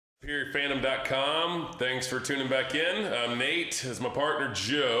HereFandom.com. Thanks for tuning back in. I'm Nate. This is my partner,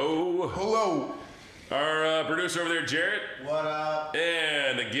 Joe. Hello. Our producer over there, Jarrett. What up?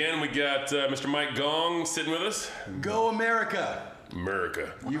 And again, we got Mr. Mike Gong sitting with us. Go America.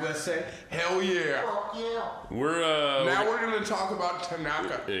 America. USA. Hell yeah. Oh, yeah. Now we're going to talk about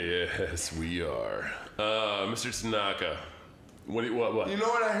Tanaka. Yes, we are. Mr. Tanaka. What? You know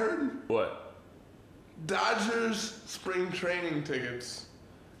what I heard? What? Dodgers spring training tickets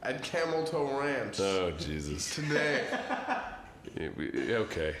at Camel Toe Ranch. Oh, Jesus. Today.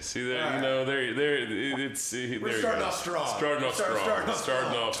 Okay. See there, All you know, we're starting off strong. Starting off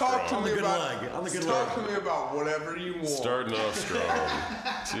strong. Talk to me about On the good talk leg. to me about whatever you want. Starting off strong.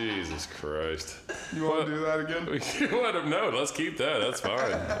 Jesus Christ. You want to do that again? No, let's keep that. That's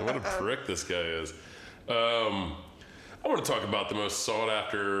fine. What a prick this guy is. I want to talk about the most sought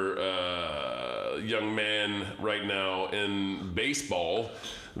after young man right now in baseball.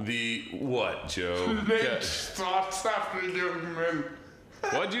 The what, Joe? Nate sought after young men.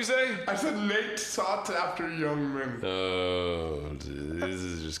 What'd you say? I said Nate sought after young men. Oh, this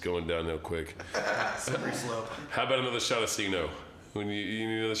is just going downhill quick. Slippery slope. How about another shot of Cino? When you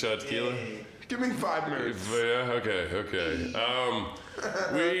need another shot of tequila? Give me 5 minutes. Yeah, okay.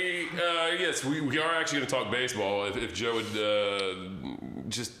 We are actually going to talk baseball. If Joe would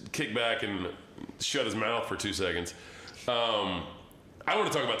just kick back and shut his mouth for 2 seconds. I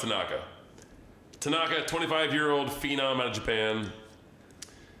want to talk about Tanaka. Tanaka, 25-year-old phenom out of Japan.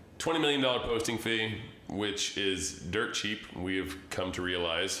 $20 million posting fee, which is dirt cheap, we have come to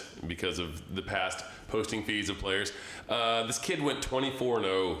realize because of the past posting fees of players. This kid went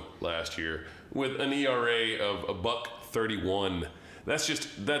 24-0 last year with an ERA of $1.31. That's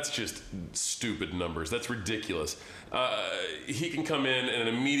just stupid numbers. That's ridiculous. He can come in and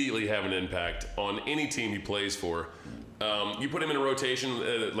immediately have an impact on any team he plays for. You put him in a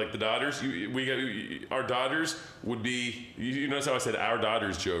rotation like the Dodgers. Our Dodgers would be. You notice how I said our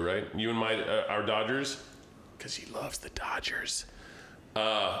Dodgers, Joe, right? You and our Dodgers, because he loves the Dodgers.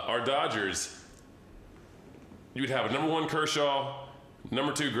 Our Dodgers. You would have a number 1 Kershaw,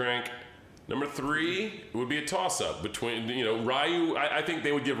 number 2 Grank, number 3 would be a toss-up between Ryu. I think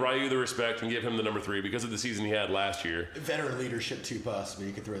they would give Ryu the respect and give him the number 3 because of the season he had last year. Veteran leadership too, possibly.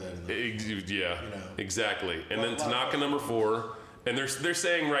 You could throw that in there. Yeah, exactly. And then Tanaka number 4, and they're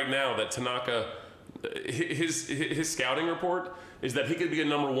saying right now that Tanaka, his scouting report is that he could be a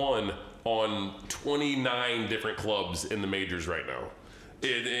number 1 on 29 different clubs in the majors right now.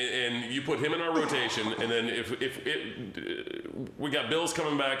 And you put him in our rotation, and then if we got Bills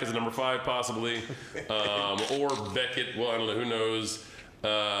coming back as a number 5 possibly, or Beckett, well, I don't know, who knows.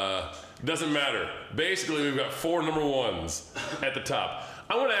 Doesn't matter. Basically, we've got 4 number 1s at the top.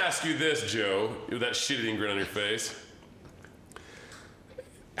 I want to ask you this, Joe, with that shit-eating grin on your face.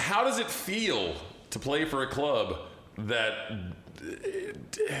 How does it feel to play for a club that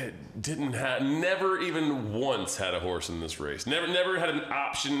never even once had a horse in this race? Never had an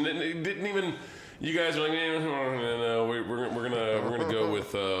option. It didn't even. You guys are like, no, we're gonna go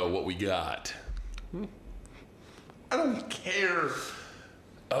with what we got. I don't care.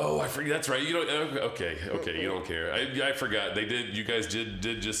 Oh, I forget. That's right. You don't. Okay. You don't care. I forgot. You guys did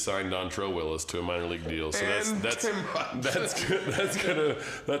just sign Dontrell Willis to a minor league deal. So that's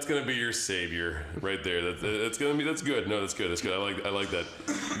gonna be your savior right there. That's good. No, that's good. I like that.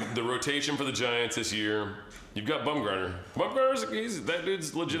 The rotation for the Giants this year. You've got Bumgarner. That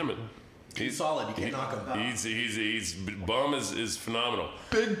dude's legitimate. He's solid. You can't knock him. He's Bum is phenomenal.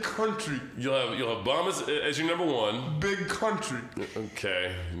 Big country. You'll have Bum as your number 1. Big country.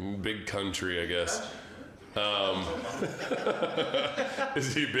 Okay, big country, I guess.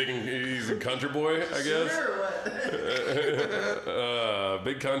 Is he big? He's a country boy, I guess. Sure.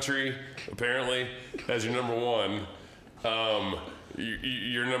 Big country, apparently, as your number 1.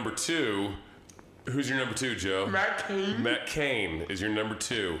 Your number 2. Who's your number 2, Joe? Matt Cain. Matt Cain is your number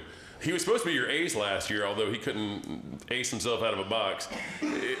 2. He was supposed to be your ace last year, although he couldn't ace himself out of a box.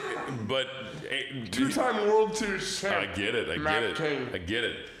 But 2-time World Series champ. I get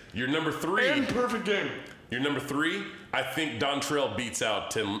it. Your number 3. And perfect game. Your number 3. I think Dontrell beats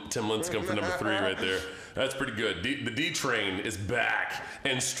out Tim Lincecum for number 3 right there. That's pretty good. The D train is back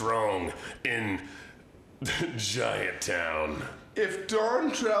and strong in Giant Town. If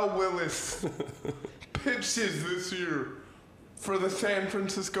Dontrell Willis pitches this year for the San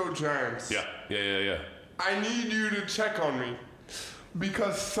Francisco Giants. Yeah. I need you to check on me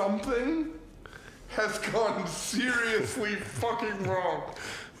because something has gone seriously fucking wrong.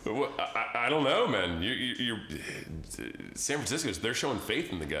 I don't know, man. You're San Francisco's. They're showing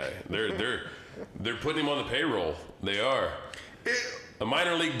faith in the guy. They're putting him on the payroll. They are. A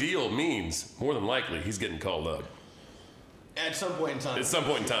minor league deal means more than likely he's getting called up. At some point in time. At some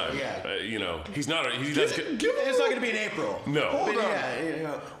point in time. Yeah. You know, he's not. It's not going to be in April. No. Hold on. Yeah, you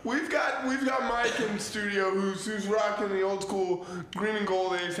know. We've got Mike in studio who's rocking the old school green and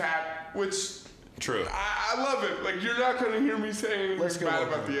gold A's hat, which True. I love it. Like, you're not going to hear me say anything bad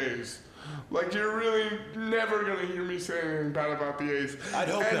about the A's. Like, you're really never going to hear me say anything bad about the A's. I'd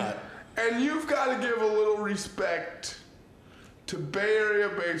hope not. And you've got to give a little respect to Bay Area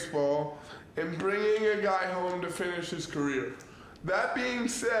baseball and bringing a guy home to finish his career. That being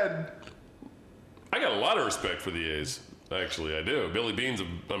said, I got a lot of respect for the A's. Actually, I do. Billy Bean's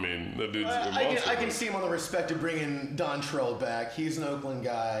that dude's a monster. I can see him on the respect of bringing Dontrell back. He's an Oakland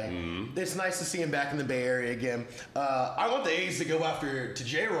guy. Mm-hmm. It's nice to see him back in the Bay Area again. I want the A's to go after to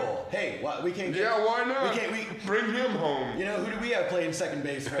J-Roll. Hey, we can't get... Yeah, why not? We bring him home. You know, who do we have playing second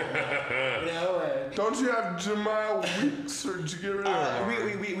base right now? You know? Don't you have Jamal Weeks, or did you get rid of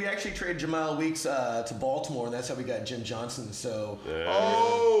him? We actually traded Jamal Weeks to Baltimore, and that's how we got Jim Johnson. So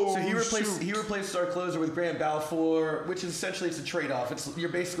he replaced our closer with Grant Balfour, which is essentially it's a trade-off. You're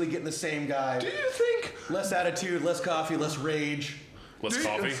basically getting the same guy. Do you think less attitude, less coffee, less rage, less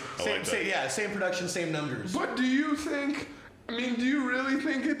coffee? I like that. Same production, same numbers. But do you think? Do you really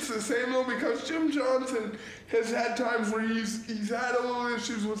think it's the same though? Because Jim Johnson has had times where he's had a little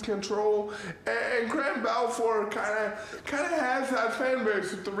issues with control, and Grant Balfour kind of has that fan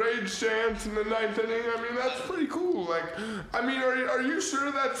base with the rage chants in the ninth inning. That's pretty cool. Are you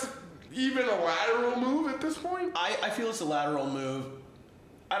sure that's even a lateral move at this point? I feel it's a lateral move.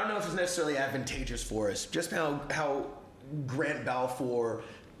 I don't know if it's necessarily advantageous for us. Just how Grant Balfour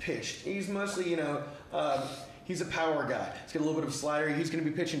pitched. He's mostly, he's a power guy. He's got a little bit of a slider. He's going to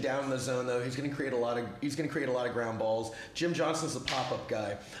be pitching down in the zone though. He's going to create a lot of ground balls. Jim Johnson's a pop-up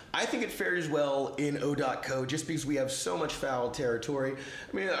guy. I think it fares well in O.co just because we have so much foul territory.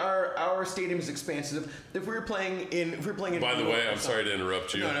 Our stadium is expansive. If we're playing in By the way, I'm sorry to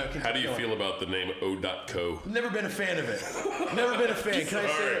interrupt you. No, how do you feel about the name O.co? Never been a fan of it. Never been a fan. Can I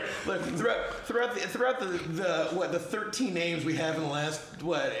say it? Look, throughout the 13 names we have in the last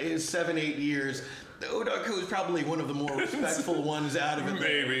 7-8 years, the O.co is probably one of the more respectful ones out of it.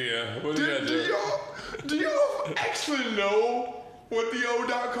 Maybe, yeah. Do y'all actually know what the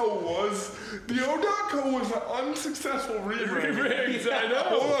O.co was? The O.co was an unsuccessful rebrand. I know.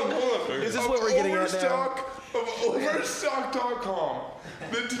 Hold on. Is this what we're getting at now? Of Overstock.com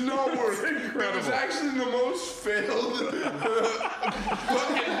that did not work. That was actually the most failed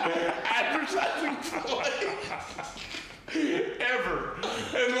fucking advertising play ever.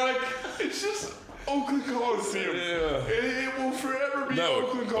 And it's just Oakland Coliseum. Yeah. It will forever be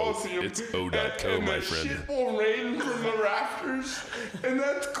Oakland Coliseum. It's O.co, and my the friend. shit will rain from the rafters. And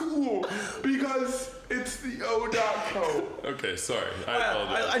that's cool because it's the O.co. Okay, sorry. I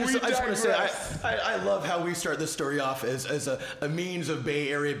apologize. I just want to say, digress. I love how we start this story off as a means of Bay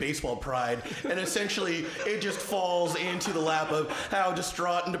Area baseball pride, and essentially it just falls into the lap of how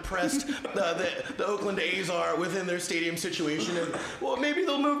distraught and depressed the Oakland A's are within their stadium situation, and well, maybe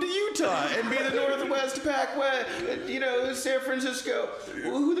they'll move to Utah and be the Northwest Pac West, San Francisco.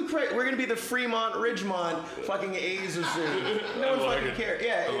 We're gonna be the Fremont Ridgemont fucking A's of soon. No one fucking cares.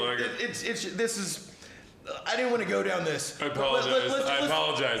 Yeah, this is. I didn't want to go down this. I apologize.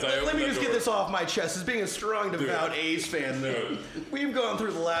 Let me just get this off my chest. As being a strong, devout A's fan, though, we've gone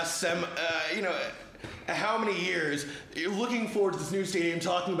through the last how many years looking forward to this new stadium,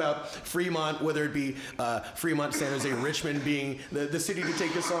 talking about Fremont, whether it be Fremont, San Jose, Richmond being the city to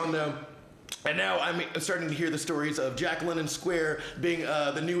take this on now. And now I'm starting to hear the stories of Jack London Square being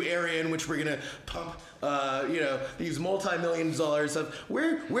the new area in which we're going to pump, these multi-millions of dollars of.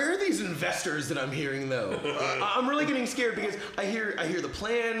 Where are these investors that I'm hearing though? I'm really getting scared because I hear the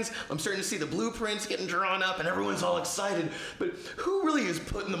plans. I'm starting to see the blueprints getting drawn up, and everyone's all excited. But who really is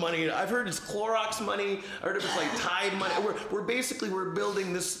putting the money in? I've heard it's Clorox money. I heard it was like Tide money. We're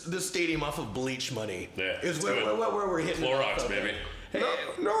building this stadium off of bleach money. Yeah, is where we're hitting Clorox, baby.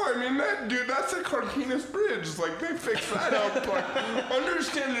 That's a Carquinez Bridge. They fixed that up.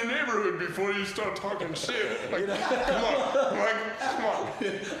 Understand the neighborhood before you start talking shit. Come on.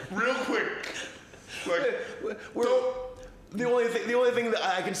 Real quick. The only thing that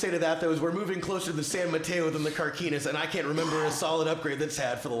I can say to that, though, is we're moving closer to the San Mateo than the Carquinez, and I can't remember a solid upgrade that's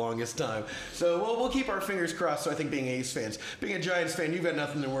had for the longest time. So we'll keep our fingers crossed. So I think being A's fans, being a Giants fan, you've got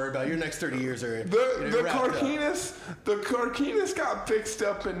nothing to worry about. Your next 30 years are the Carquinez got fixed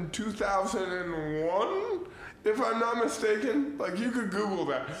up in 2001. If I'm not mistaken, you could Google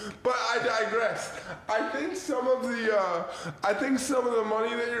that. But I digress. I think some of the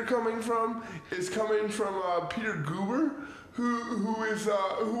money that you're coming from is coming from Peter Guber, who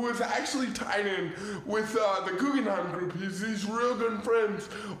is actually tied in with the Guggenheim group. He's real good friends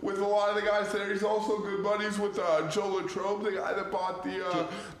with a lot of the guys there. He's also good buddies with Joe Latrobe, the guy that bought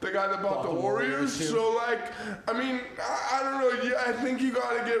the Warriors. So like, I mean, I don't know. Yeah, I think you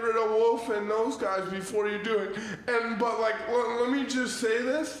got to get rid of Wolf and those guys before you do it. But like, let me just say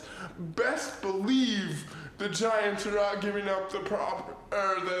this: best believe the Giants are not giving up the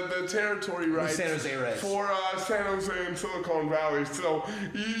territory rights San Jose rights for San Jose and Silicon Valley. So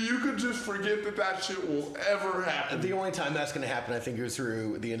you could just forget that shit will ever happen. The only time that's going to happen, I think, is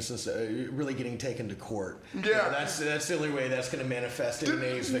through the instance of really getting taken to court. Yeah, you know, that's the only way that's going to manifest in an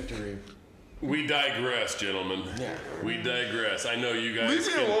A's victory. We digress, gentlemen. Yeah. We digress. I know you guys. Leave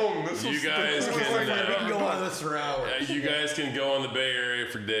me alone. You guys can go on this for hours. You guys can go on the Bay Area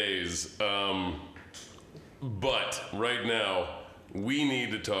for days. But right now, we need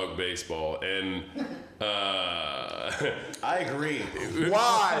to talk baseball, and I agree.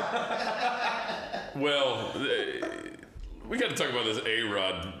 Why? Well, we got to talk about this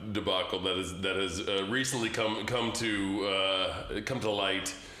A-Rod debacle that has recently come to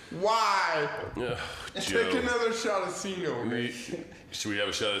light. Why? Take another shot of Sino. Should we have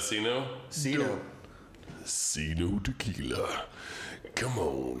a shot of Sino? Sino tequila. Come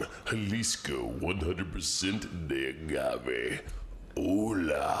on, Jalisco 100% de agave. Hola.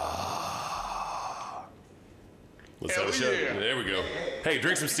 Let's have a shot. Yeah. There we go. Hey,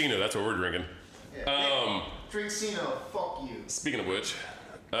 drink some Sino. That's what we're drinking. Drink Sino. Fuck you. Speaking of which,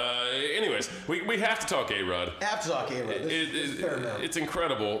 anyways, we have to talk A-Rod. Have to talk A-Rod. It's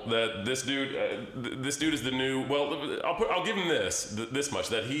incredible that this dude is the new. Well, I'll give him this much,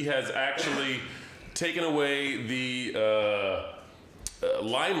 that he has actually taken away the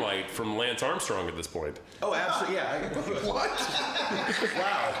limelight from Lance Armstrong at this point. Oh, absolutely, yeah. What?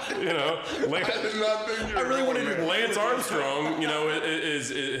 Wow. You know, I really wanted to. Lance Armstrong, you know,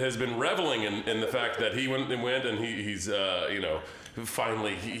 has been reveling in the fact that he went and he's you know,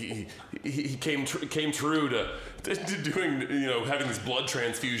 finally he came true to doing, you know, having these blood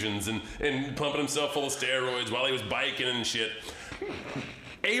transfusions and pumping himself full of steroids while he was biking and shit.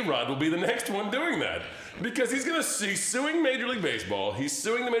 A-Rod will be the next one doing that. Because he's suing Major League Baseball. He's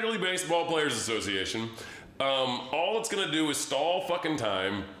suing the Major League Baseball Players Association. All it's gonna do is stall fucking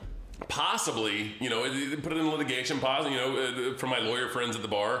time. Possibly, you know, put it in litigation. You know, from my lawyer friends at the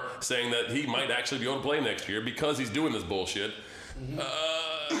bar, saying that he might actually be able to play next year because he's doing this bullshit.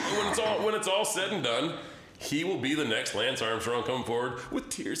 When it's all said and done, he will be the next Lance Armstrong coming forward with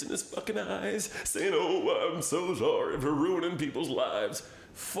tears in his fucking eyes, saying, "Oh, I'm so sorry for ruining people's lives."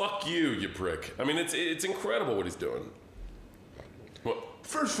 Fuck you, you prick. I mean, it's incredible what he's doing. What?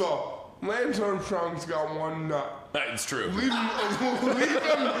 First of all, Lance Armstrong's got one nut. It's true. Leave him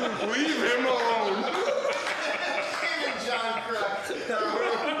alone. John Crutch.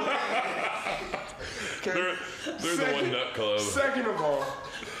 There's a one nut club. Second of all,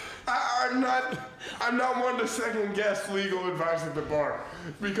 I'm not one to second guess legal advice at the bar,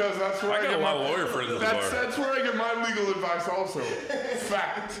 because that's where I got get a lot my of lawyer friends at the bar. That's where I get my legal advice also.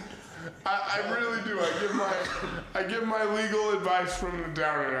 Fact. I really do. I give my legal advice from the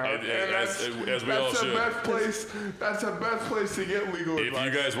down and out. As we all should. That's the best place to get legal advice.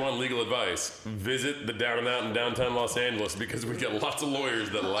 If you guys want legal advice, visit the Down and Out in downtown Los Angeles, because we get lots of lawyers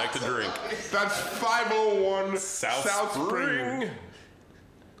that like to drink. That's 501 South Spring.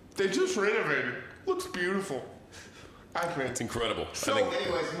 They just renovated. Looks beautiful. I think. It's incredible. So,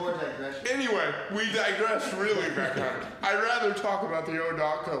 anyways, more digression. Anyway, we digressed really that time. I'd rather talk about the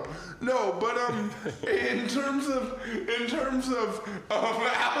Odaco. No, but in terms of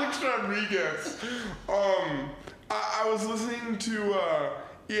Alex Rodriguez, I was listening to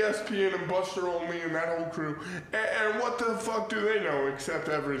ESPN and Buster Olney and that whole crew, and what the fuck do they know except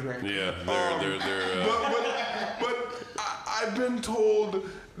everything? Yeah, but I've been told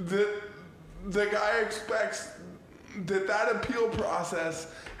that the guy expects that appeal process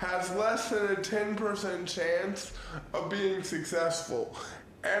has less than a 10% chance of being successful.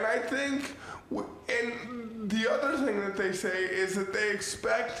 And I think, and the other thing that they say is that they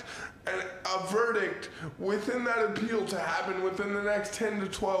expect a verdict within that appeal to happen within the next 10 to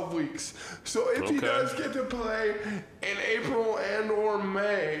 12 weeks. So if he does get to play in April and or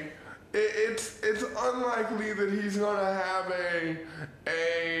May, it's unlikely that he's going to have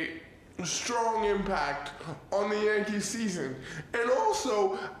a strong impact on the Yankees season. And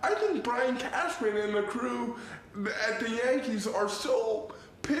also, I think Brian Cashman and the crew at the Yankees are so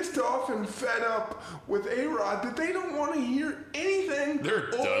pissed off and fed up with A-Rod that they don't want to hear anything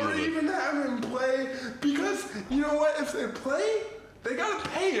or even have him play, because you know what, if they play, they gotta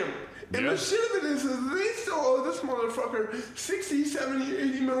pay him. And the shit of it is they still owe this motherfucker $60,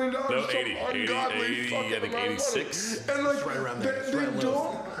 $70, $80 million. No, 80, ungodly fucking I think amount of 86. money. And like, It's right around there. It's they right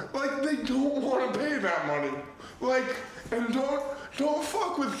don't want to pay that money. Like, and don't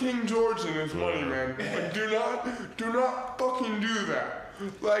fuck with King George and his money, man. Like, do not fucking do that.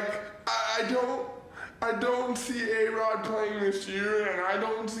 Like, I don't see A-Rod playing this year, and I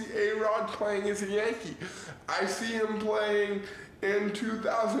don't see A-Rod playing as a Yankee. I see him playing in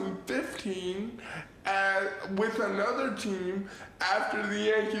 2015 with another team after the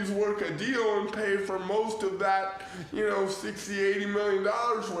Yankees work a deal and pay for most of that, $60-80 million,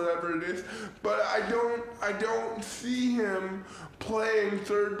 whatever it is. But I don't see him playing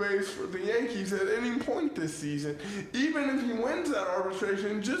third base for the Yankees at any point this season, even if he wins that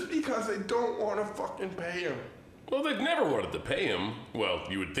arbitration, just because they don't want to fucking pay him. Well, they've never wanted to pay him. Well,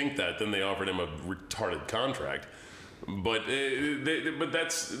 you would think that. Then they offered him a retarded contract. But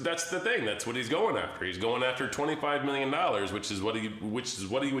that's the thing. That's what he's going after. He's going after $25 million, which is what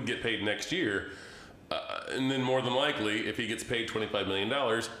he would get paid next year. And then more than likely, if he gets paid $25 million,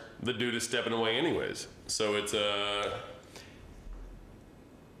 the dude is stepping away anyways. So it's I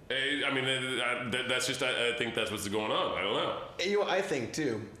mean, that's just. I think that's what's going on. I don't know. I think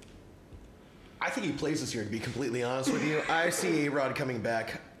too. I think he plays this year. To be completely honest with you, I see A-Rod coming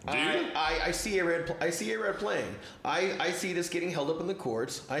back. Do you? I see A-Rod playing. I see this getting held up in the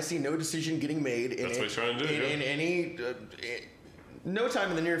courts. I see no decision getting made. That's what he's trying to do. In any no time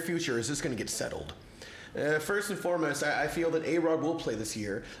in the near future is this going to get settled. First and foremost, I feel that A-Rod will play this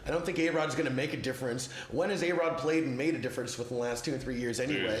year. I don't think A-Rod's going to make a difference. When has A-Rod played and made a difference within the last 2 or 3 years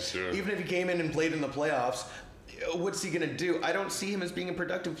anyway? Yeah, sure. Even if he came in and played in the playoffs, what's he going to do? I don't see him as being a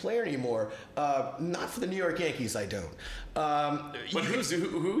productive player anymore. Not for the New York Yankees, I don't. But who's he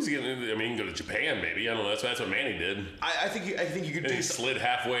going to? I mean, go to Japan maybe. I don't know. That's what Manny did. I think you could And do. he slid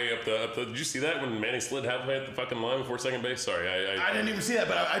halfway up the. Did you see that when Manny slid halfway up the fucking line before second base? Sorry, I didn't even see that,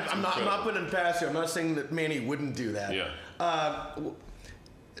 but I'm not putting it past you. I'm not saying that Manny wouldn't do that. Yeah.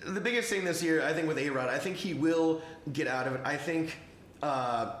 The biggest thing this year, I think, with A-Rod, I think he will get out of it.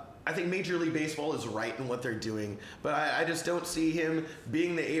 I think Major League Baseball is right in what they're doing, but I just don't see him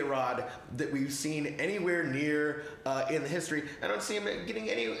being the A-Rod that we've seen anywhere near in the history. I don't see him getting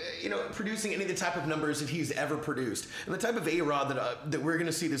any, producing any of the type of numbers that he's ever produced. And the type of A-Rod that we're going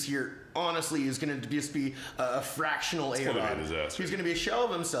to see this year, honestly, is going to just be a fractional A-Rod. It's going to be a disaster. He's going to be a shell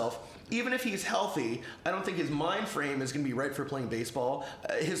of himself. Even if he's healthy, I don't think his mind frame is going to be right for playing baseball.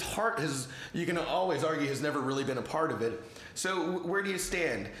 His heart you can always argue, has never really been a part of it. So where do you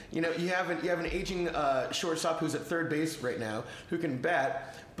stand? You have an aging shortstop who's at third base right now who can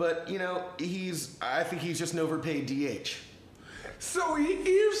bat, but I think he's just an overpaid DH. So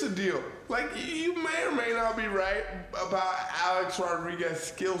here's the deal. Like, you may or may not be right about Alex Rodriguez's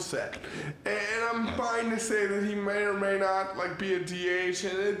skill set. And I'm fine to say that he may or may not, be a DH,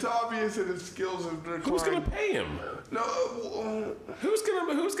 and it's obvious that his skills have declined. Who's going to pay him? No. Who's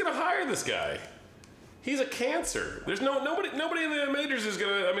gonna hire this guy? He's a cancer. There's nobody in the majors is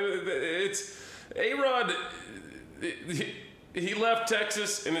gonna. I mean, it's A-Rod. He left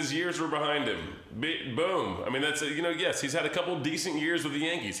Texas and his years were behind him. Boom. I mean, that's yes, he's had a couple decent years with the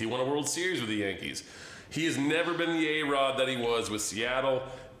Yankees. He won a World Series with the Yankees. He has never been the A-Rod that he was with Seattle,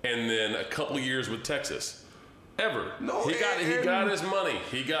 and then a couple years with Texas. Ever. No, he got his money.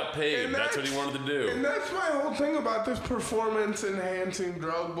 He got paid. That's what he wanted to do. And that's my whole thing about this performance-enhancing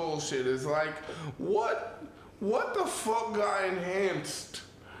drug bullshit is what the fuck got enhanced?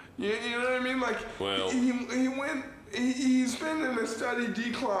 You know what I mean? Well, he's been in a steady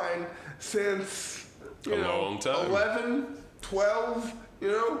decline since, long time. 11, 12,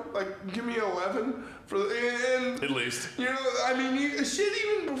 give me 11 at least. I mean, shit,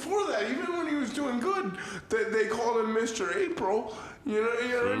 even before that, even when he was doing good, they called him Mr. April. You know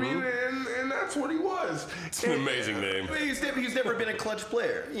what I mean? And that's what he was. It's an amazing name. He's never been a clutch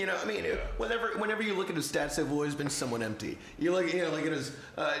player. Whenever you look at his stats, they've always been somewhat empty. You look at his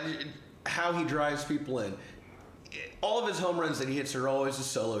how he drives people in. All of his home runs that he hits are always the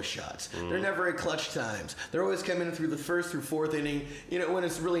solo shots. They're never at clutch times. They're always coming in through the first through fourth inning, when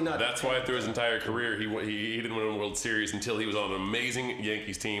it's really not. That's why through his entire career, he didn't win a World Series until he was on an amazing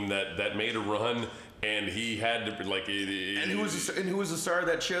Yankees team that made a run, and he had to And who was the star of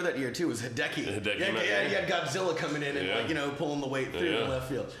that show that year too? It was Hideki. He had Godzilla coming in and pulling the weight through in left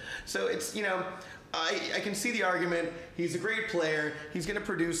field. So it's I can see the argument. He's a great player. He's going to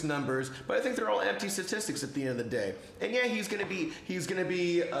produce numbers, but I think they're all empty statistics at the end of the day. And yeah, he's going to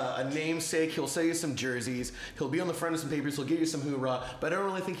be a namesake. He'll sell you some jerseys. He'll be on the front of some papers. He'll give you some hoorah. But I don't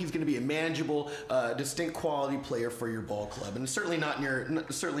really think he's going to be a manageable, distinct quality player for your ball club, and certainly not in the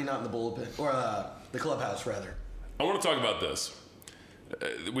bullpen or the clubhouse rather. I want to talk about this.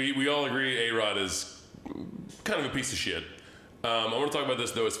 We all agree A-Rod is kind of a piece of shit. I want to talk about this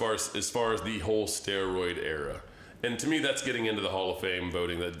though, as far as the whole steroid era, and to me, that's getting into the Hall of Fame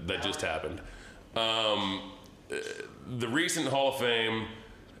voting that just happened. The recent Hall of Fame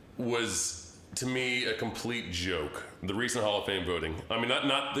was, to me, a complete joke. The recent Hall of Fame voting. I mean,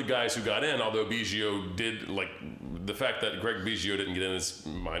 not the guys who got in, although Biggio did. Like, the fact that Greg Biggio didn't get in is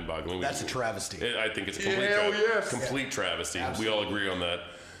mind-boggling. That's a travesty. I think it's a complete travesty. Absolutely. We all agree on that.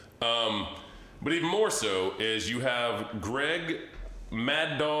 But even more so is you have Greg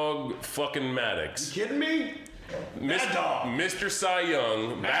Mad Dog fucking Maddox. You kidding me? Mad Dog. Mr. Cy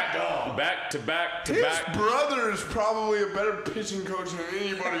Young. Back to back. His brother is probably a better pitching coach than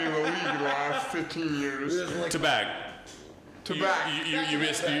anybody in the league in the last 15 years. To back. You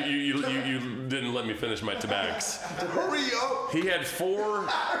missed. You didn't let me finish my tabacks. Hurry up! He had four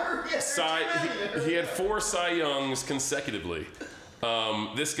Cy Youngs consecutively.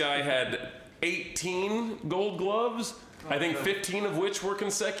 This guy had 18 Gold Gloves. I think 15 of which were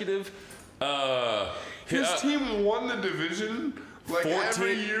consecutive. His team won the division. Like 14,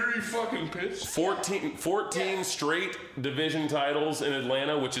 every year he fucking pitched. 14 straight division titles in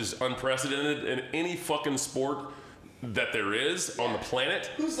Atlanta, which is unprecedented in any fucking sport that there is on the planet.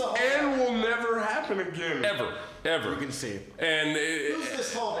 And will never happen again. Ever. You can see. And who's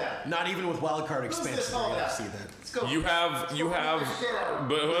this holdout? Not even with wildcard expansion, you're gonna see that. Let's go. You have,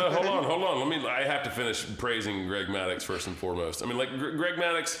 but hold on. I have to finish praising Greg Maddox first and foremost. I mean, like Greg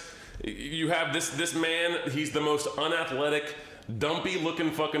Maddox, you have this man. He's the most unathletic,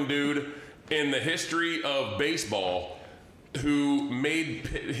 dumpy-looking fucking dude in the history of baseball, who made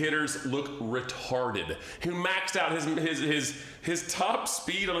hitters look retarded. Who maxed out his top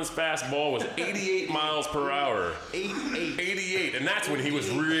speed on his fastball was 88 miles per hour. 88, and that's when he was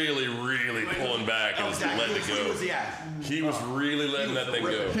really pulling back and was letting it go. He was really letting that thing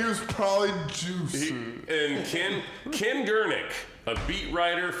go. He was probably juicy. And Ken Gurnick, a beat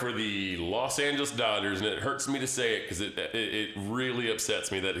writer for the Los Angeles Dodgers, and it hurts me to say it because it really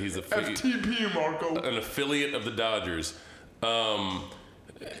upsets me that he's FTP, Marco, an affiliate of the Dodgers.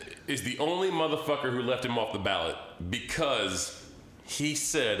 Is the only motherfucker who left him off the ballot because he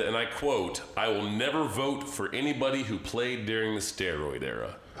said, and I quote, "I will never vote for anybody who played during the steroid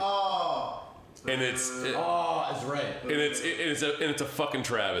era." And it's right. And it's a fucking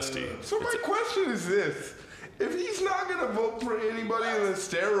travesty. So my question is this: if he's not gonna vote for anybody in the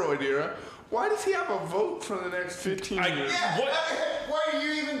steroid era, why does he have a vote for the next 15 years? What? Why are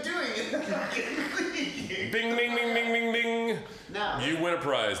you even doing it? Ding, ding, ding, ding, ding, ding. Now. You win a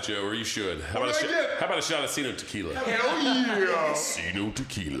prize, Joe, or you should. How about a shot of Sino Tequila? Hell yeah! Sino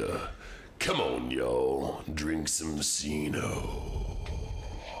Tequila. Come on, y'all. Drink some Sino.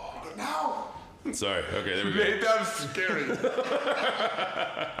 No. Sorry. Okay, there we go. Mate, that was scary.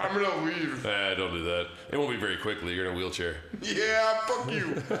 I'm gonna leave. Don't do that. It won't be very quickly. You're in a wheelchair. Yeah, fuck you.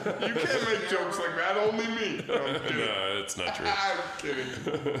 You can't make jokes like that. Only me. No, I'm kidding. No, that's not true. I'm kidding.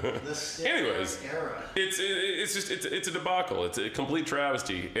 Anyways, it's a debacle. It's a complete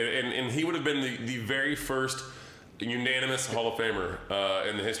travesty. And he would have been the very first unanimous Hall of Famer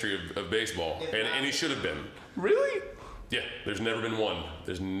in the history of baseball. And he should have been. Really? Yeah, there's never been one.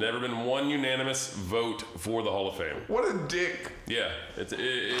 There's never been one unanimous vote for the Hall of Fame. What a dick. Yeah, it's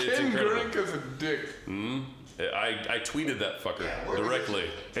Ken incredible. Gurnick is a dick. I tweeted that fucker directly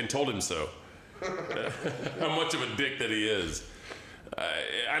and told him so. How much of a dick that he is.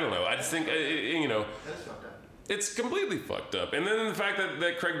 I don't know. I just think, That's fucked up. it's completely fucked up. And then the fact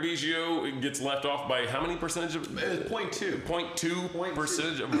that Craig Biggio gets left off by how many percentage of... 0.2. 0.2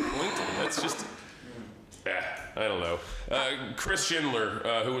 percentage of a point? That's just... I don't know. Chris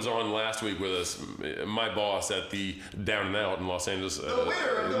Schindler, who was on last week with us, my boss at the Down and Out in Los Angeles. The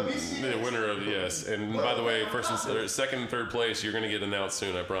winner of the BCS. The winner of, yes. And by the way, second and third place, you're going to get announced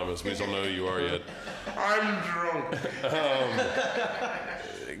soon, I promise. We just don't know who you are yet. I'm drunk.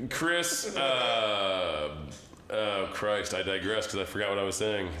 Chris, Christ, I digress because I forgot what I was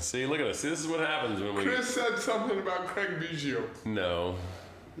saying. See, look at this. See, this is what happens when we... Chris said something about Craig Biggio. No.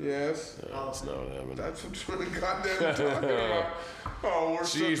 Yes. That's not what happened. That's what you're goddamn talking about. Oh, we're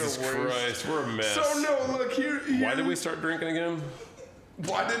Jesus such a waste. Christ, we're a mess. So no, look here. Why did we start drinking again?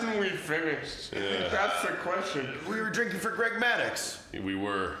 Why didn't we finish? Yeah. That's the question. We were drinking for Greg Maddox. We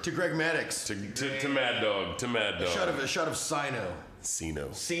were. To Greg Maddox. To Mad Dog. To Mad Dog. A shot of Sino.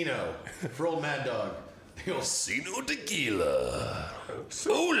 Sino. For old Mad Dog. The old Sino tequila.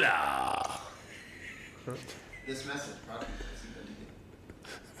 Hola. This message probably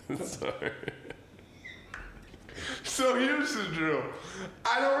Sorry. So here's the drill.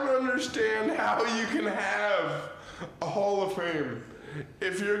 I don't understand how you can have a Hall of Fame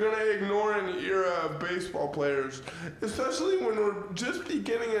if you're going to ignore an era of baseball players, especially when we're just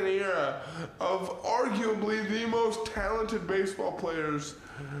beginning an era of arguably the most talented baseball players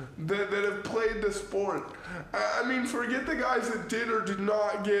that have played the sport. I mean, forget the guys that did or did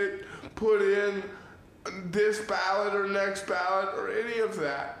not get put in this ballot or next ballot or any of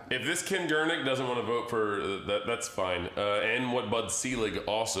that. If this Ken Gurnick doesn't want to vote for that, that's fine. And what Bud Selig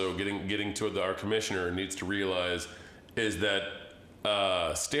also getting to our commissioner needs to realize is that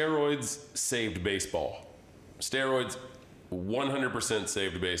steroids saved baseball. Steroids 100%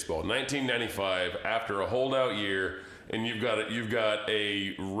 saved baseball. 1995, after a holdout year, and you've got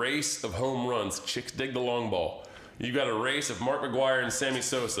a race of home runs. Chicks dig the long ball. You've got a race of Mark McGwire and Sammy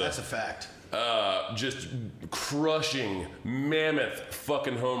Sosa. That's a fact. Just crushing mammoth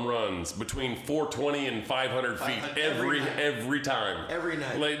fucking home runs between 420 and 500 feet every time. Every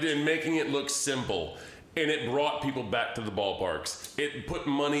night. Like, and making it look simple. And it brought people back to the ballparks. It put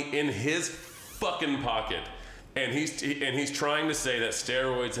money in his fucking pocket. And he's trying to say that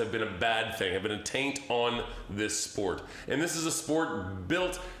steroids have been a bad thing, have been a taint on this sport. And this is a sport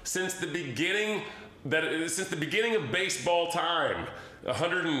built since the beginning of baseball time.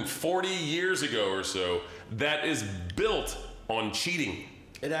 140 years ago or so, that is built on cheating.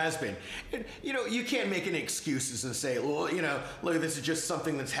 It has been. You can't make any excuses and say, well, look, this is just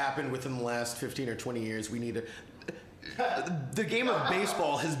something that's happened within the last 15 or 20 years. We need to... The game of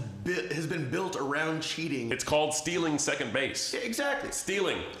baseball has been built around cheating. It's called stealing second base. Yeah, exactly.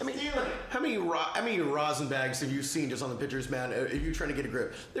 Stealing. I mean, how many rosin bags have you seen just on the pitcher's mound if you're trying to get a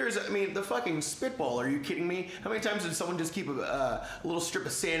grip? The fucking spitball. Are you kidding me? How many times did someone just keep a little strip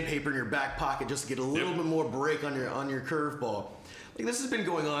of sandpaper in your back pocket just to get a little bit more break on your curveball? Like, this has been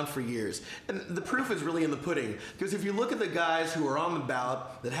going on for years. And the proof is really in the pudding. Because if you look at the guys who are on the ballot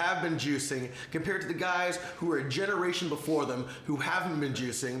that have been juicing compared to the guys who are a generation before them who haven't been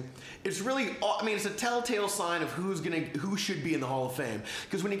juicing, it's really, it's a telltale sign of who should be in the Hall of Fame.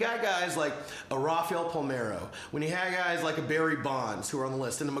 Because when you got guys like a Rafael Palmeiro, when you had guys like a Barry Bonds who are on the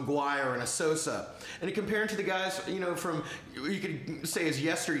list, and a McGwire and a Sosa, and you compare them to the guys, from, you could say as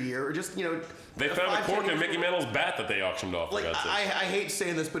yesteryear, or just, they found a cork in Mickey Mantle's bat that they auctioned off. Like, I hate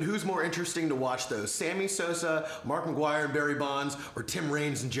saying this, but who's more interesting to watch those? Sammy Sosa, Mark McGwire and Barry Bonds, or Tim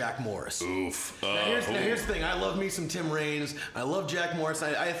Raines and Jack Morris? Oof. Now here's the thing. I love me some Tim Raines. I love Jack Morris.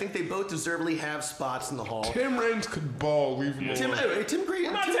 I think they both deservedly have spots in the Hall. Tim Raines could ball. Leave him alone. Tim Green.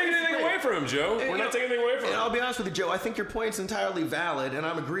 We're not taking anything away from him, Joe. We're not taking anything away from him. And I'll be honest with you, Joe. I think your point's entirely valid, and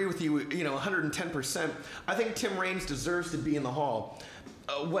I agree with you. 110%. I think Tim Raines deserves to be in the Hall.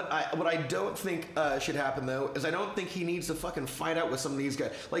 What I don't think should happen, though, is I don't think he needs to fucking fight out with some of these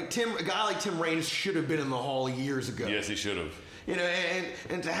guys. A guy like Tim Raines should have been in the Hall years ago. Yes, he should have.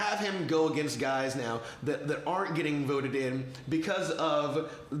 And to have him go against guys now that aren't getting voted in because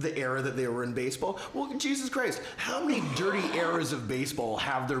of the era that they were in baseball. Well, Jesus Christ, how many dirty eras of baseball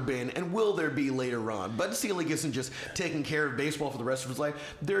have there been and will there be later on? Bud Selig isn't just taking care of baseball for the rest of his life.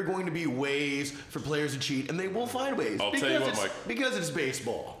 There are going to be ways for players to cheat, and they will find ways. I'll tell you what, Mike. Because it's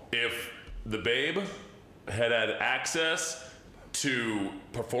baseball. If the Babe had access to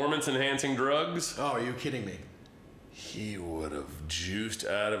performance-enhancing drugs... Oh, are you kidding me? He would have juiced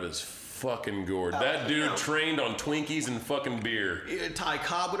out of his fucking gourd. That dude trained on Twinkies and fucking beer. Ty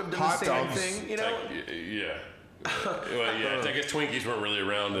Cobb would have done the same thing, Yeah. Well, yeah, I guess Twinkies weren't really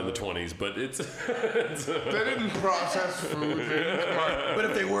around in the 20s, but it's They didn't process food. But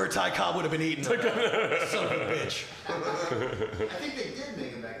if they were, Ty Cobb would have been eating them. Son of a bitch. I think they did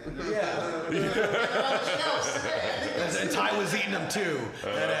make them back then. And Ty was eating them too.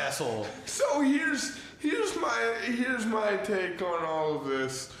 That asshole. So here's my take on all of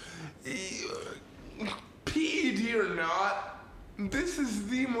this. PED or not, this is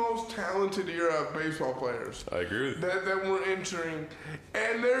the most talented era of baseball players. I agree with you. That we're entering,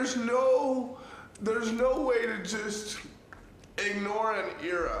 and there's no way to just ignore an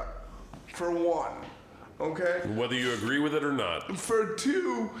era. For one, okay. Whether you agree with it or not. For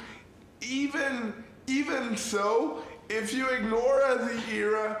two, even so, if you ignore the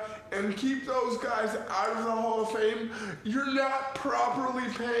era and keep those guys out of the Hall of Fame, you're not properly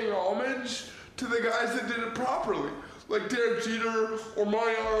paying homage to the guys that did it properly. like Derek Jeter or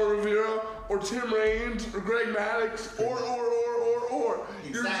Mariano Rivera or Tim Raines or Greg Maddux or.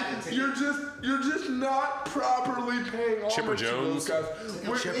 Exactly. You're just not properly paying Chipper homage to those Jones. guys.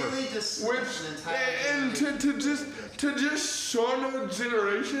 Completely dismissed an entire And to just shun a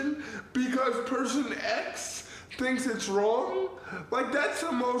generation because person X thinks it's wrong, like that's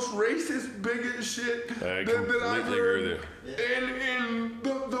the most racist, bigot shit I that I've completely heard agree with in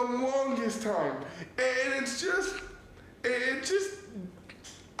the longest time. And it just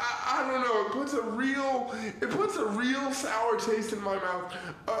I don't know. It puts a real sour taste in my mouth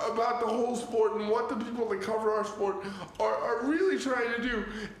about the whole sport and what the people that cover our sport are really trying to do.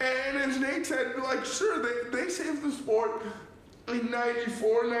 And as Nate said, like, sure, they saved the sport in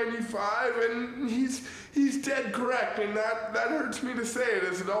 94, 95, and he's dead correct, and that hurts me to say it,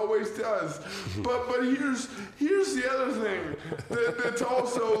 as it always does. But here's the other thing that's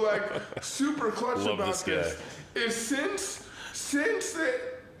also like super clutch Love about this guy. is since since they've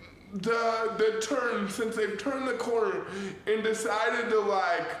turned the corner and decided to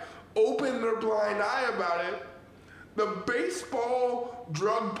like open their blind eye about it, the baseball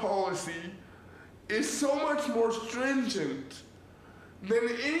drug policy is so much more stringent than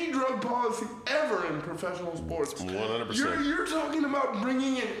any drug policy ever in professional sports. 100%. You're talking about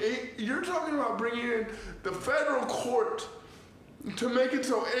bringing in the federal court to make it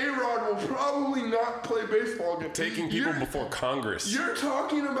so A-Rod will probably not play baseball again. Taking people before Congress. You're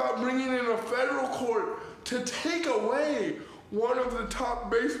talking about bringing in a federal court to take away one of the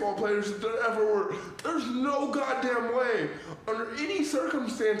top baseball players that there ever were. There's no goddamn way, under any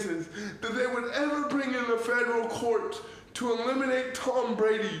circumstances, that they would ever bring in the federal court to eliminate Tom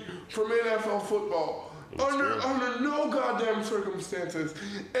Brady from NFL football. Under no goddamn circumstances.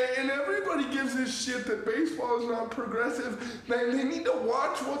 And everybody gives this shit that baseball is not progressive. They need to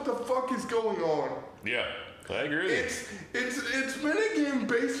watch what the fuck is going on. Yeah, I agree with you. It's been a game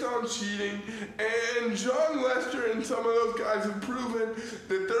based on cheating, and John Lester and some of those guys have proven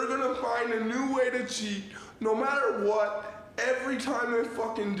that they're gonna find a new way to cheat, no matter what, every time they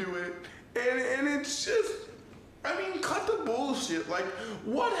fucking do it. And it's just, I mean, cut the bullshit. Like,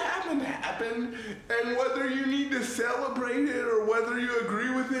 what happened, and whether you need to celebrate it or whether you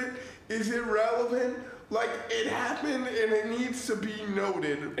agree with it is irrelevant. Like, it happened, and it needs to be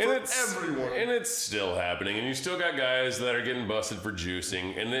noted for everyone. And it's still happening, and you still got guys that are getting busted for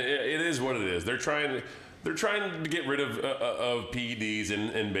juicing, and it is what it is. They're trying to get rid of PEDs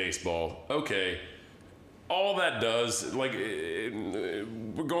in baseball. Okay. All that does, like,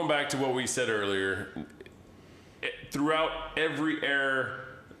 we're going back to what we said earlier. Throughout every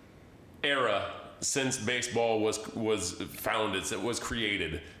era since baseball was founded, it was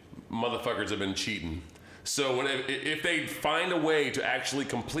created, motherfuckers have been cheating. So if they find a way to actually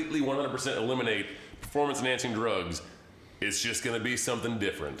completely 100% eliminate performance-enhancing drugs, it's just going to be something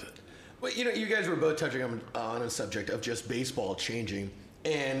different. Well, you know, you guys were both touching on a subject of just baseball changing,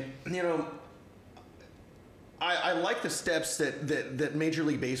 and you know, I like the steps that Major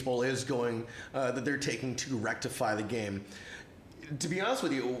League Baseball is going, that they're taking to rectify the game. To be honest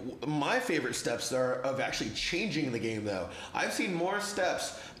with you, my favorite steps are of actually changing the game, though. I've seen more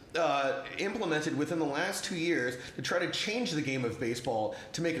steps implemented within the last 2 years to try to change the game of baseball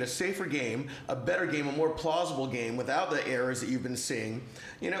to make it a safer game, a better game, a more plausible game without the errors that you've been seeing.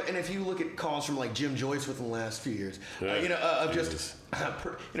 You know, and if you look at calls from like Jim Joyce within the last few years, of just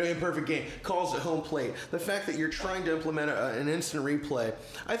imperfect game, calls at home plate, the fact that you're trying to implement an instant replay,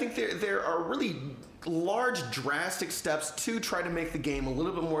 I think there are really large, drastic steps to try to make the game a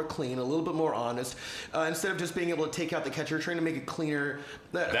little bit more clean, a little bit more honest, instead of just being able to take out the catcher, trying to make it cleaner.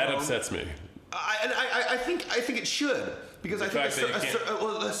 That upsets me. I think it should, because I think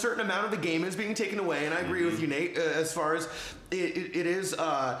a certain amount of the game is being taken away, and I agree with you, Nate, as far as it is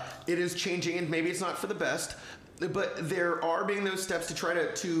changing, and maybe it's not for the best, but there are being those steps to try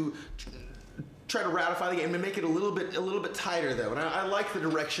to ratify the game and make it a little bit tighter, though. And I like the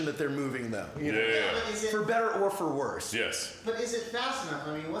direction that they're moving, though. You know? Yeah. For better or for worse. Yes. But is it fast enough?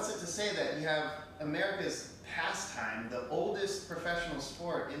 I mean, what's it to say that you have America's pastime, the oldest professional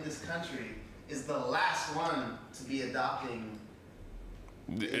sport in this country, is the last one to be adopting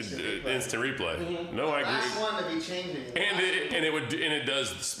instant replay. Mm-hmm. No, I agree. Last one to be changing. And it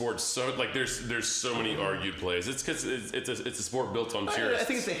does the sport so, like, there's so many argued plays. It's because it's a sport built on purists. I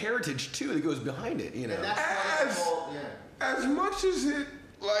think it's the heritage too that goes behind it. You know, And that's part of the whole, as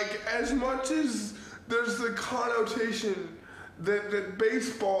much as there's the connotation that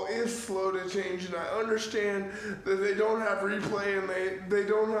baseball is slow to change, and I understand that they don't have replay and they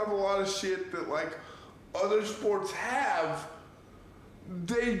don't have a lot of shit that like other sports have.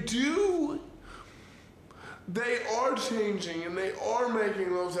 They do they are changing and they are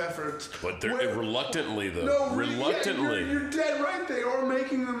making those efforts. But they're reluctantly, though. No, reluctantly. Yeah, you're dead right. They are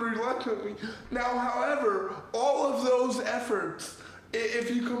making them reluctantly. Now, however, all of those efforts,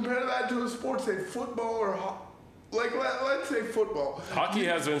 if you compare that to a sport, say football or like let's say football. Hockey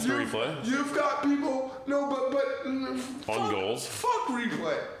has instant replay. You've got people. No, but on goals. Fuck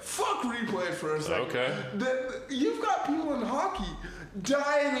replay. Fuck replay for a second. Okay. You've got people in hockey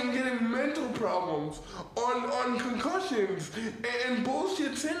dying and getting mental problems on concussions and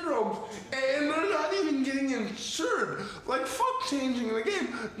bullshit syndromes, and they're not even getting insured. Like, fuck changing the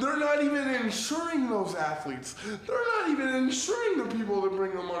game. They're not even insuring those athletes. They're not even insuring the people that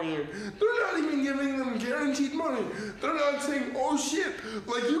bring the money in. They're not even giving them guaranteed money. They're not saying, oh shit,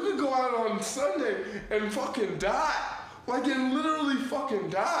 like you could go out on Sunday and fucking die. Like, and literally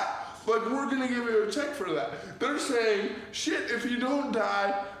fucking die. Like, we're gonna give you a check for that. They're saying, shit, if you don't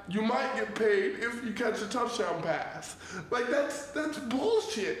die, you might get paid if you catch a touchdown pass. Like, that's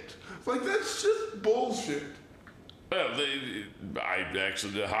bullshit. Like, that's just bullshit. Well,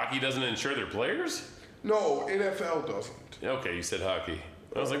 hockey doesn't insure their players? No, NFL doesn't. Okay, you said hockey.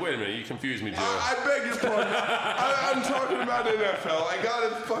 I was like, wait a minute, you confused me, Joe. I beg your pardon. I'm talking about NFL. I got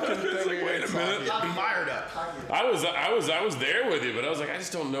a fucking thing. Like, wait a minute. I'm fired up. I was there with you, but I was like, I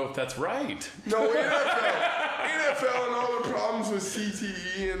just don't know if that's right. No, NFL and all the problems with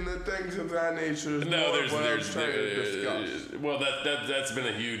CTE and the things of that nature. No, there's trying to discuss. Well, that's been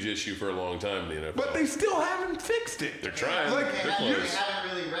a huge issue for a long time in the NFL. But they still haven't fixed it. They're trying. Like, They haven't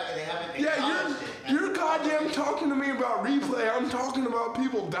really they haven't acknowledged it. You're goddamn talking to me about replay. I'm talking about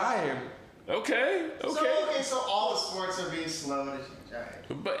people dying. Okay. So all the sports are being slowed.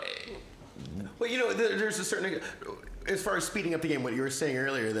 Right. But Well, you know, there's a certain, as far as speeding up the game, what you were saying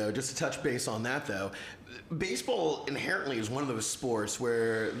earlier, though, just to touch base on that, though, baseball inherently is one of those sports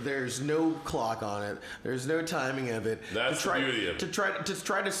where there's no clock on it, there's no timing of it. That's the beauty of it. To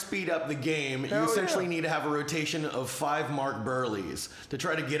try to speed up the game, you essentially need to have a rotation of 5 Mark Burleys to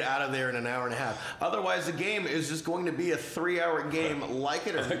try to get out of there in an hour and a half. Otherwise, the game is just going to be a 3-hour game, like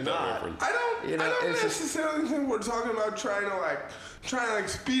it or not. I don't necessarily think we're talking about trying to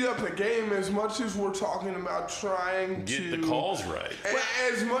speed up the game as much as we're talking about trying to get the calls right.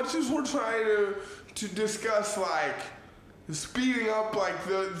 As much as we're trying to discuss like speeding up like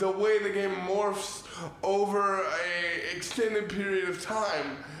the way the game morphs over a extended period of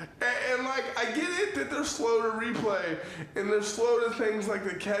time. And like I get it that they're slow to replay and they're slow to things like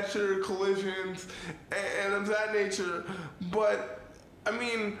the catcher collisions and of that nature, but I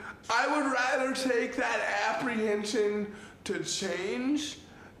mean, I would rather take that apprehension to change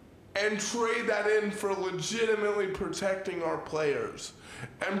and trade that in for legitimately protecting our players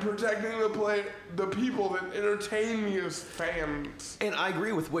and protecting the people that entertain me as fans. And I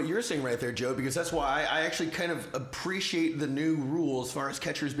agree with what you're saying right there, Joe, because that's why I actually kind of appreciate the new rule as far as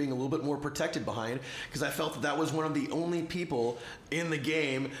catchers being a little bit more protected behind, because I felt that was one of the only people in the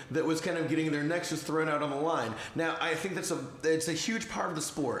game that was kind of getting their nexus thrown out on the line. Now, I think it's a huge part of the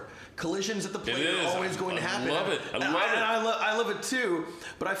sport. Collisions at the plate are always going to happen. I love it. I love it too.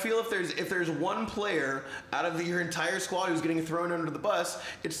 But I feel if there's one player out of your entire squad who's getting thrown under the bus,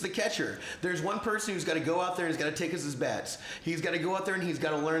 it's the catcher. There's one person who's got to go out there and he's got to take his bats. He's got to go out there and he's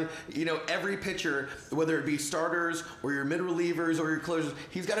got to learn, every pitcher, whether it be starters or your mid relievers or your closers,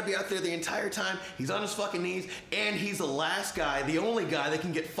 he's got to be out there the entire time. He's on his fucking knees, and he's the last guy, the only guy that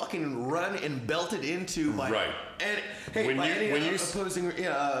can get fucking run and belted into by any opposing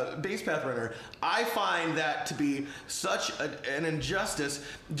base path runner. I find that to be such an injustice,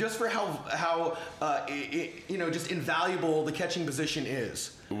 just for how just invaluable the catching position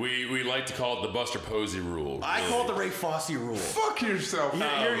is. We like to call it the Buster Posey rule. I call it the Ray Fosse rule. Fuck yourself.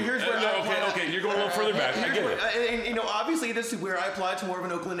 Here's where okay, you're going a little further back. I get it. And obviously this is where I apply to more of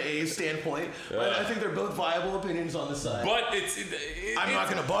an Oakland A's standpoint. But I think they're both viable opinions on the side. But I'm not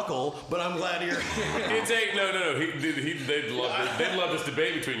going to buckle, but I'm glad you're. No. They'd love this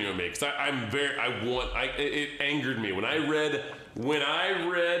debate between you and me, because it angered me when I read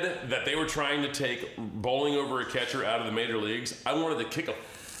that they were trying to take bowling over a catcher out of the major leagues. I wanted to kick a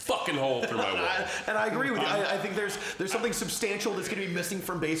fucking hole through my wall. And I agree with you. I think there's something substantial that's going to be missing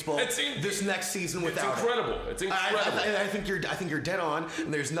from baseball this next season without It's incredible. It's incredible. I think you're dead on,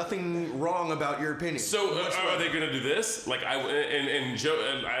 and there's nothing wrong about your opinion. So are they going to do this? Like Joe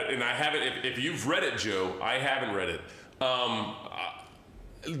and I haven't. If you've read it, Joe, I haven't read it.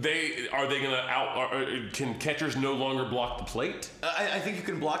 Can catchers no longer block the plate? I think you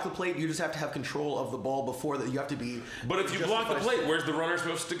can block the plate. You just have to have control of the ball before that. You have to be. But if you block the plate, where's the runner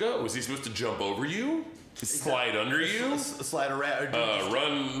supposed to go? Is he supposed to jump over you? Slide under you? Slide around.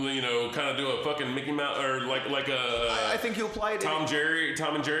 Run, kind of do a fucking Mickey Mouse or like a. I think you apply it. Tom and Jerry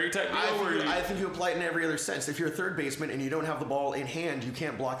type deal. I think you apply it in every other sense. If you're a third baseman and you don't have the ball in hand, you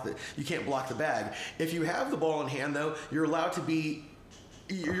can't block the bag. If you have the ball in hand, though, you're allowed to be.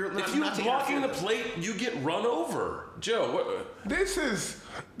 If you're blocking the plate, you get run over. Joe, what? This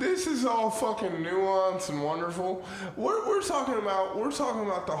is all fucking nuanced and wonderful. We're talking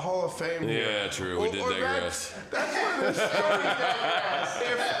about the Hall of Fame here. Yeah, true. We did digress. That's where this started.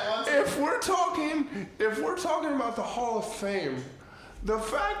 If we're talking about the Hall of Fame, the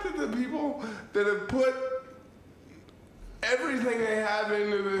fact that the people that have put everything they have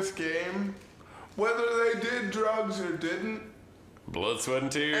into this game, whether they did drugs or didn't, blood, sweat,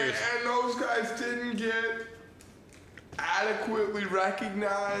 and tears. And those guys didn't get adequately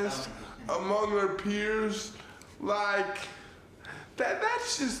recognized among their peers. Like,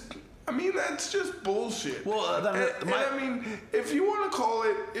 that's just bullshit. Well, if you want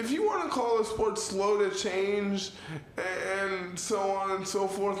to call a sport slow to change and so on and so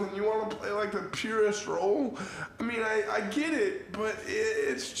forth, and you want to play like the purest role, I get it, but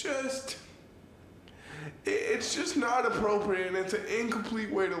it's just not appropriate, and it's an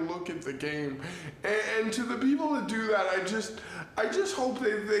incomplete way to look at the game. And to the people that do that, I just hope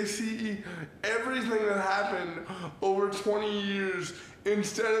they see everything that happened over 20 years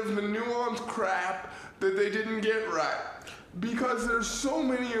instead of the nuanced crap that they didn't get right. Because there's so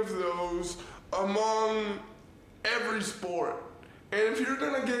many of those among every sport. And if you're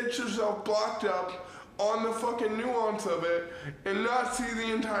gonna get yourself blocked up on the fucking nuance of it and not see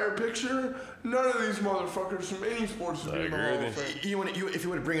the entire picture, none of these motherfuckers from any sports would be in the Hall of Fame. If you want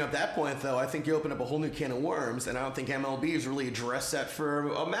to bring up that point, though, I think you open up a whole new can of worms, and I don't think MLB has really addressed that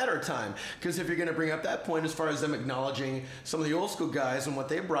for a matter of time. Because if you're going to bring up that point, as far as them acknowledging some of the old school guys and what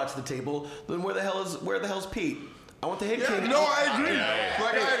they brought to the table, then where the hell's Pete? I want the hit king. No, I agree. I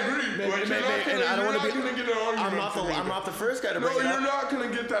agree. I don't want to be. Gonna get an argument I'm not the first guy to bring it up. No, you're not going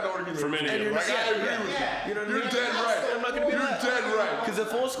to get that argument. For many of us. I agree with you. You're dead right. I'm not going to be You're dead right. Because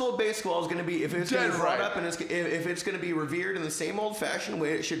if old school baseball is going to be, if it's going to be brought up and if it's going to be revered in the same old-fashioned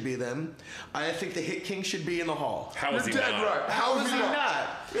way it should be, then I think the hit king should be in the Hall. How is he dead not? Right. How is he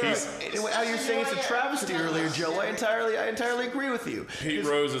not? How you're saying it's a travesty earlier, Joe. I entirely agree with you. Pete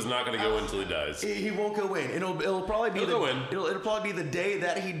Rose is not going to go in until he dies. He won't go in. It'll probably be It'll probably be the day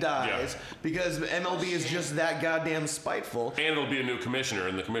that he dies because MLB is just that goddamn spiteful. And it'll be a new commissioner,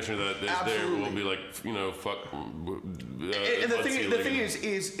 and the commissioner that is there will be like, fuck. And the thing is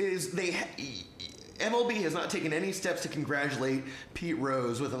MLB has not taken any steps to congratulate Pete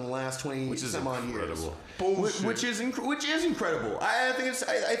Rose within the last 20 some odd years. Bullshit. Which is incredible. I think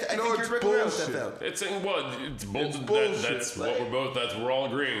you're correct with that, though. It's bullshit. That's what we're all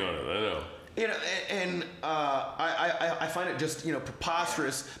agreeing on it. I know. And I find it just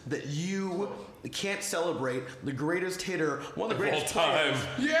preposterous that you can't celebrate the greatest hitter, one of the greatest all time.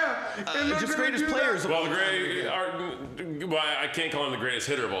 Yeah, just greatest players of all time. I can't call him the greatest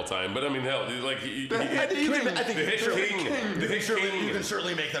hitter of all time, but I mean, hell, like I think you can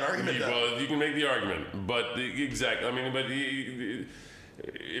certainly make that argument. Well, you can make the argument, but exactly. I mean, but.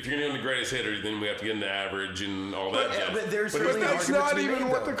 If you're going to be the greatest hitter, then we have to get into average and all that. But that's not even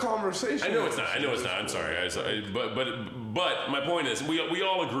what the conversation is. I know it's not. I'm sorry. But my point is, we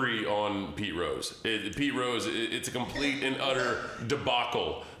all agree on Pete Rose. Pete Rose, it's a complete and utter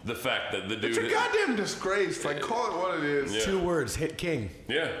debacle. The fact that the dude... It's a goddamn disgrace. Like, call it what it is. Yeah. 2 words. Hit king.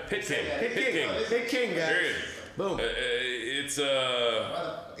 Yeah. Hit king. Hit king, guys. Period. Boom. It's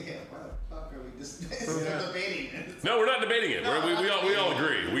debating it. No, we're not debating it. We all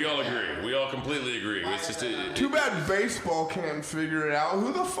agree. We all completely agree. It's just too bad baseball can't figure it out.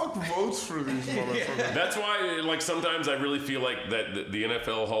 Who the fuck votes for these motherfuckers? That's why, like, sometimes I really feel like that the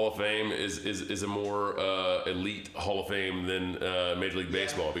NFL Hall of Fame is a more elite Hall of Fame than Major League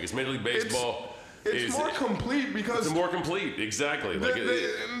Baseball, because Major League Baseball it's more complete because it's more complete. Exactly. And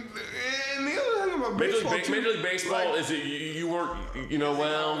the other thing about baseball, Major League Baseball is that you weren't, we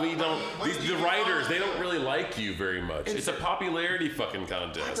don't. The writers, they don't really like you very much. It's a popularity fucking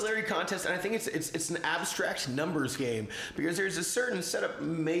contest. And I think it's an abstract numbers game, because there's a certain set of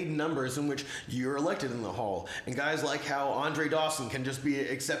made numbers in which you're elected in the Hall, and guys like how Andre Dawson can just be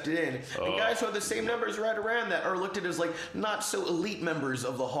accepted in, and guys who have the same numbers right around that are elected as like not so elite members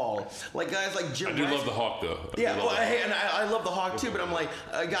of the Hall, like guys like Jim. I do love the Hawk though. I love the Hawk too, but I'm like,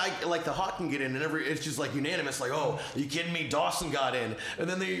 a guy like the Hawk can get in, and it's just like unanimous. Like, oh, are you kidding me? Dawson got in, and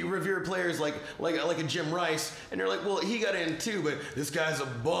then they revere players like a Jim Rice, and you're like, well, he got in too, but this guy's a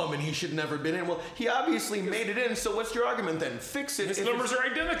bum and he should never been in. Well, he obviously made it in, so what's your argument then? Fix it. His numbers are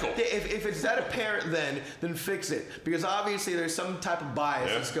identical. If it's that apparent, then fix it, because obviously there's some type of bias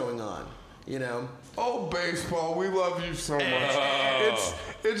that's going on. You know. Oh, baseball, we love you so much.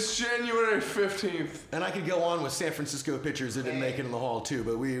 It's January 15th. And I could go on with San Francisco pitchers that didn't make it in the Hall too,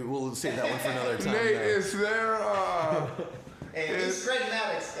 but we'll save that one for another time. Nate, is there it's Greg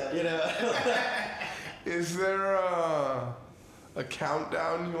Maddox stuff. You know. Is there a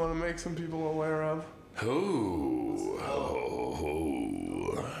countdown you want to make some people aware of?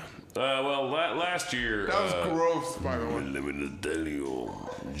 Well, last year. That was gross, by the way. Let me tell you,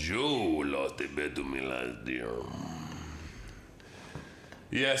 Joe lost a bet to me last year.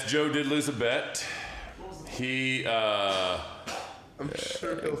 Yes, Joe did lose a bet. He, I'm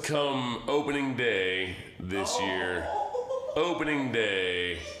sure come opening day this year, opening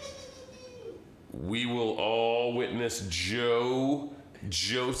day, we will all witness Joseph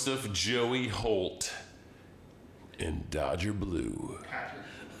Joey Holt in Dodger Blue.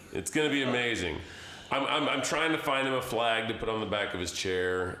 It's going to be amazing. I'm trying to find him a flag to put on the back of his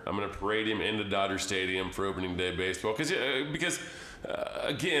chair. I'm going to parade him into Dodger Stadium for opening day baseball because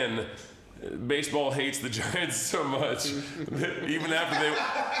again, baseball hates the Giants so much. even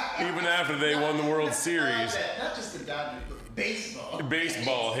after they won the World Series. Not just the Dodgers, but baseball.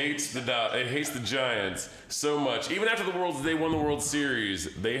 Baseball hates the Giants so much. Even after they won the World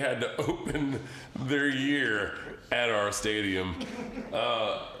Series, they had to open their year at our stadium.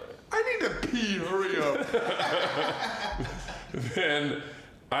 I need to pee. Hurry up. Then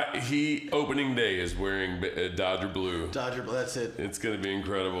opening day is wearing Dodger Blue. Dodger Blue, that's it. It's going to be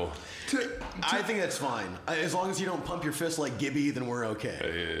incredible. I think that's fine. As long as you don't pump your fist like Gibby, then we're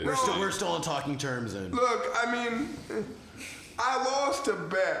okay. We're still on talking terms then. Look, I mean, I lost a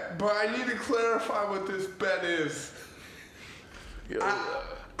bet, but I need to clarify what this bet is. I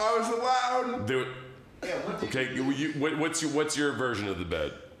was allowed. Do it. Okay, what's your version of the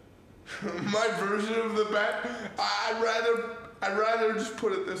bet? My version of the bet, I'd rather just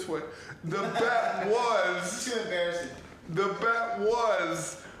put it this way. The bet was Too embarrassing. The bet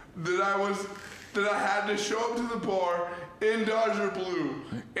was that I had to show up to the bar in Dodger Blue,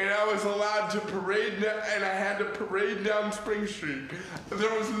 and I was allowed to and I had to parade down Spring Street.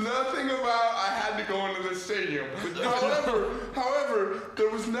 There was nothing about I had to go into the stadium. However, there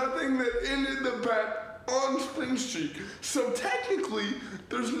was nothing that ended the bet on Spring Street. So technically,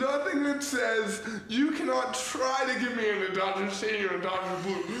 there's nothing that says you cannot try to get me into Dodger Stadium and Dodger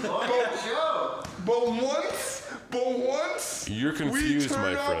Blue. But once you're confused, we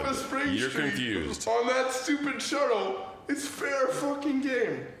turn my off friend. a Spring You're Street confused. on that stupid shuttle, it's fair fucking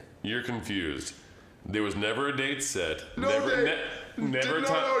game. You're confused. There was never a date set. No, never did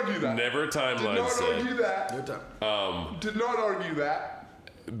not argue that. Never a timeline set. Did not argue that. Did not argue that.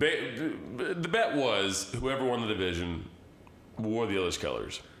 The bet was whoever won the division wore the Illich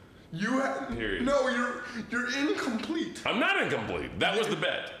colors. Period. No, you're incomplete. I'm not incomplete. That was the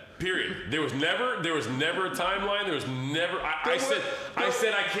bet. Period. There was never a timeline. There was never. I said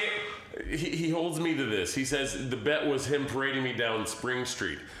I can't. He holds me to this. He says the bet was him parading me down Spring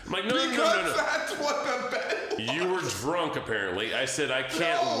Street. I'm like, no. That's what the bet was. You were drunk, apparently. I said, I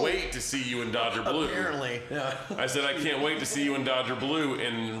can't wait to see you in Dodger Blue. Apparently, yeah. I said, I can't wait to see you in Dodger Blue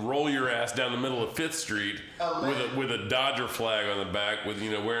and roll your ass down the middle of 5th Street with a Dodger flag on the back with,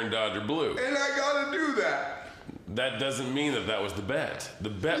 wearing Dodger Blue. And I gotta do that. That doesn't mean that was the bet. The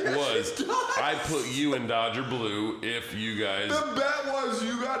bet was I put you in Dodger Blue if you guys... The bet was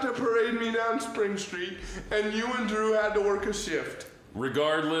you got to parade me down Spring Street and you and Drew had to work a shift.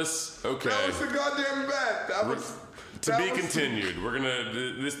 Regardless, okay. That was the goddamn bet. That was... To be continued. We're gonna.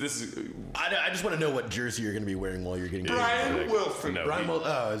 This is. I just want to know what jersey you're gonna be wearing while you're getting. Brian Wilson. No, Brian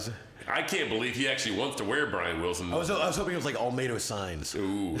Wilson. I can't believe he actually wants to wear Brian Wilson. I was hoping it was like Almeida signs.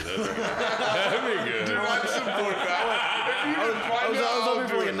 Ooh, that'd be good. Dude, I'd support that. I was hoping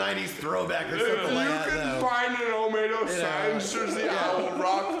for like a 90s throwback or something like that. If you can find an Almeida Signs jersey, I will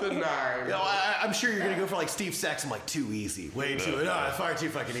rock the 9. I'm sure you're going to go for like Steve Sachs. I'm like, too easy. Way too. No, far too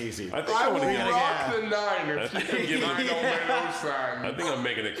fucking easy. I will rock the 9 if you can find Almeida Signs. I think I'm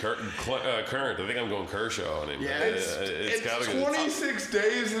making it current. I think I'm going Kershaw on him. Yeah, it's 26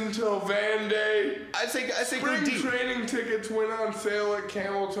 days until Van Day. I say Spring training tickets went on sale at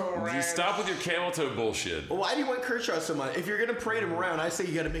Camel Toe Ranch. You stop with your Camel Toe bullshit. Well, why do you want Kershaw so much? If you're gonna parade him around, I say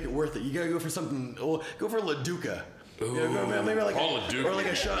you got to make it worth it. You got to go for something. Go for La Duca. Ooh, maybe like or like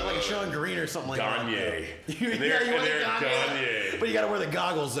a Sean Green or something like Gagne. that. You want Gagne. But you got to wear the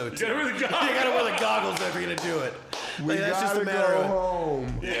goggles though. Too. You got to wear the goggles. You got to wear the goggles though if you're gonna do it. We that's just gotta a matter go of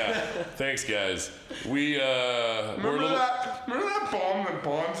home. Yeah. Thanks, guys. We're Remember a little. that bomb that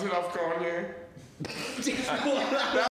Bonds hit off Gonger?